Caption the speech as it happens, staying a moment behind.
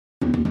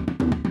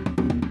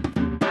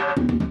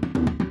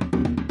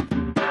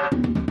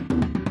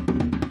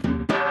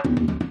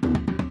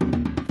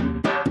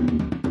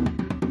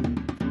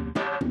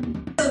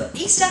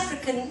East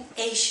African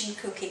Asian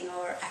cooking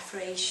or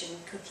Afrasian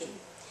cooking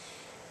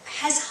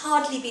has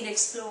hardly been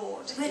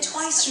explored. We're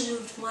twice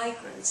removed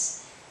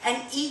migrants,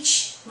 and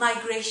each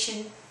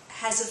migration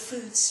has a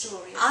food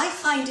story. I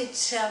find it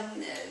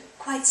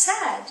quite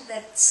sad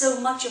that so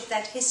much of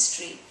that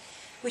history,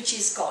 which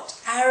has got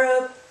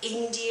Arab,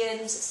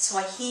 Indian,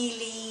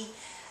 Swahili,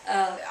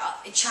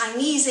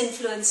 Chinese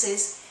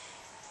influences,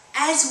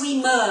 as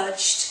we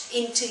merged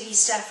into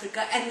East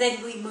Africa and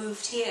then we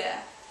moved here,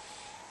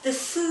 the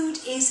food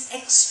is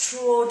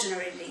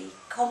extraordinarily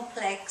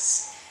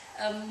complex,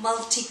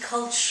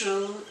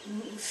 multicultural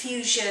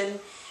fusion,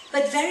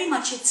 but very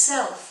much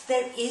itself.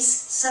 There is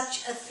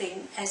such a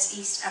thing as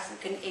East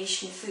African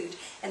Asian food,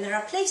 and there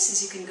are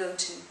places you can go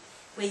to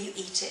where you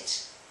eat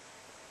it.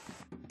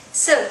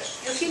 So,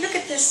 if you look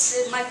at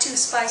this, my two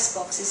spice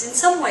boxes, in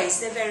some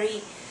ways they're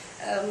very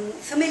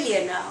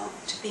familiar now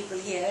to people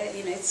here.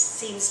 You know, it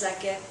seems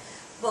like a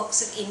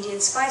box of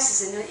Indian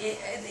spices, and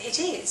it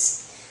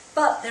is.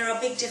 But there are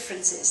big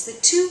differences.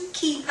 The two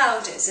key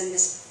powders in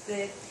this,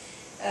 the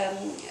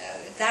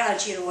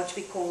darajir, what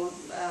we call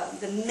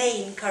the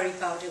main curry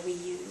powder we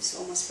use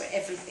almost for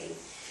everything,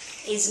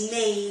 is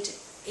made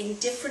in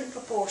different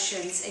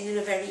proportions and in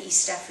a very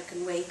East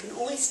African way. You can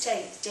always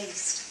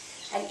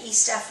taste an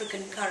East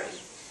African curry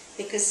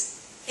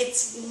because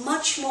it's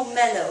much more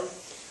mellow.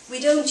 We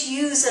don't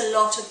use a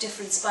lot of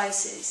different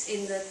spices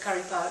in the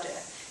curry powder.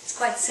 It's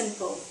quite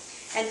simple.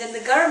 And then the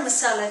garam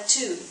masala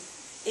too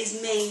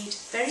is made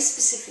very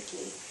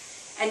specifically,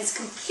 and it's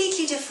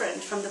completely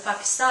different from the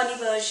Pakistani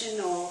version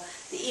or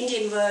the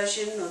Indian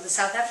version or the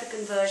South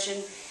African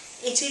version.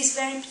 It is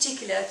very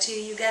particular to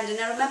Uganda.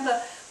 Now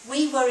remember,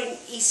 we were in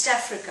East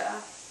Africa.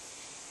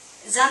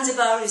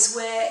 Zanzibar is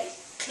where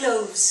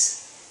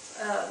cloves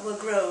were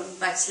grown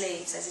by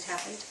slaves, as it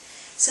happened.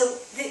 So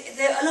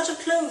there a lot of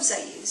cloves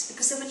are used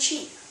because they were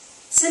cheap.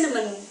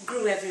 Cinnamon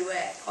grew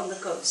everywhere on the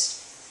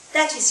coast.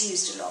 That is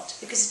used a lot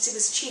because it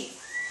was cheap.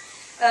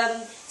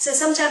 So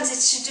sometimes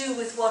it's to do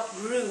with what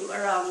grew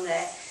around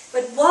there.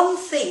 But one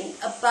thing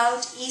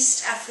about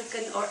East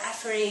African or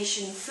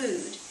Afro-Asian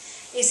food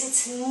is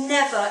it's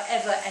never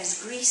ever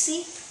as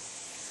greasy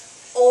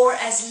or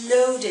as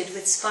loaded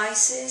with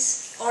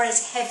spices or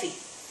as heavy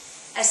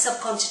as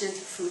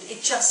subcontinental food.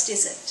 It just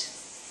isn't.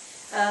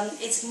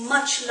 It's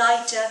much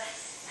lighter.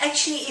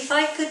 Actually, if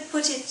I could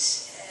put it,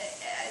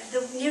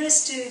 the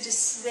nearest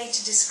way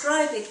to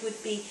describe it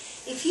would be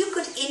if you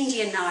could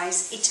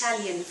Indianize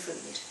Italian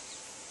food.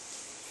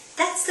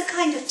 That's the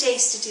kind of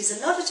taste it is.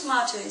 A lot of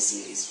tomato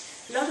is used,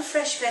 a lot of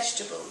fresh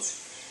vegetables,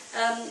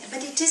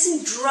 but it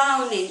isn't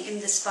drowning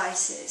in the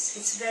spices.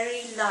 It's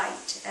very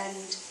light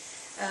and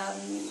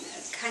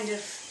kind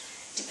of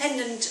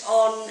dependent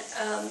on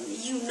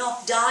you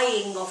not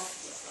dying of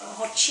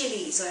hot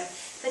chilies,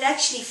 but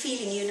actually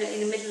feeling you know in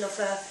the middle of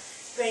a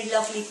very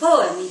lovely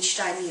poem each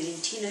time you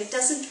eat. You know, it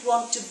doesn't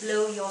want to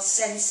blow your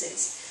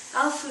senses.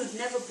 Our food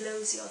never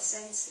blows your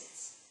senses.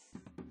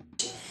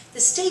 The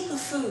staple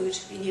food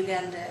in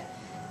Uganda,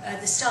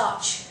 the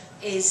starch,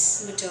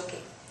 is matoke.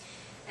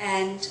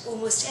 And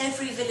almost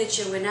every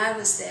villager, when I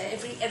was there,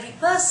 every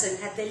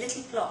person had their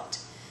little plot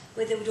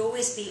where there would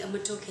always be a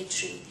matoke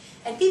tree.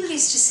 And people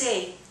used to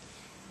say,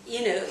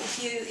 you know,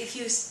 if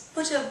you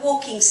put a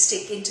walking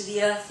stick into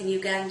the earth in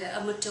Uganda,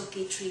 a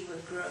matoke tree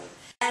will grow.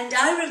 And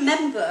I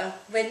remember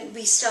when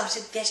we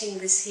started getting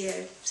this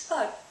here, it's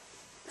about,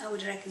 I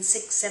would reckon,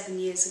 6-7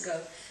 years ago,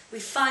 we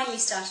finally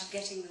started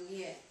getting them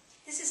here.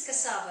 This is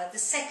cassava, the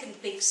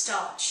second big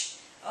starch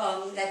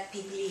that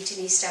people eat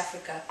in East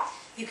Africa.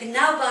 You can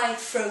now buy it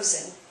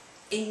frozen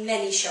in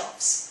many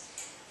shops.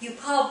 You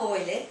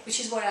parboil it, which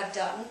is what I've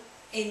done,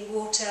 in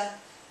water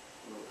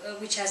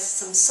which has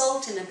some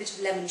salt and a bit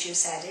of lemon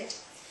juice added.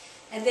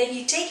 And then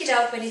you take it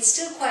out when it's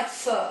still quite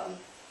firm.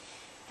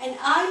 And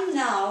I'm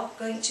now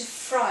going to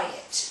fry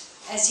it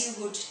as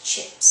you would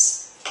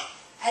chips.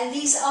 And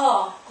these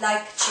are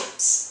like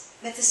chips,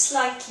 with a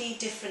slightly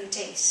different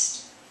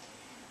taste.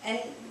 And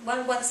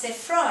once they're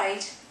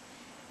fried,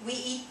 we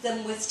eat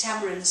them with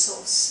tamarind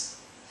sauce.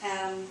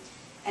 And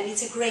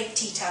it's a great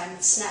tea time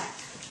snack.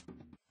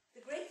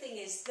 The great thing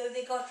is, though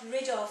they got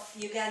rid of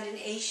Ugandan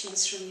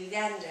Asians from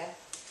Uganda,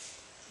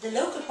 the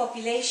local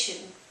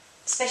population,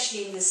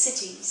 especially in the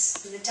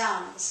cities, in the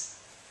towns,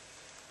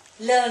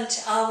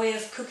 learnt our way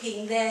of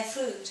cooking their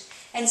food.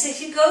 And so if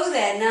you go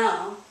there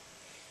now,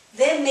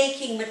 they're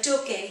making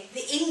matoke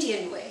the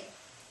Indian way,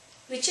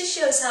 which just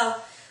shows how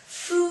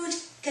food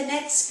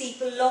connects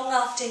people long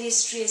after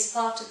history is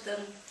part of them.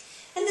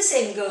 And the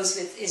same goes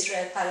with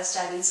Israel,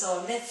 Palestine and so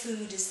on. Their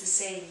food is the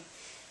same.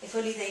 If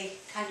only they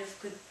kind of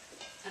could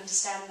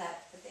understand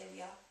that.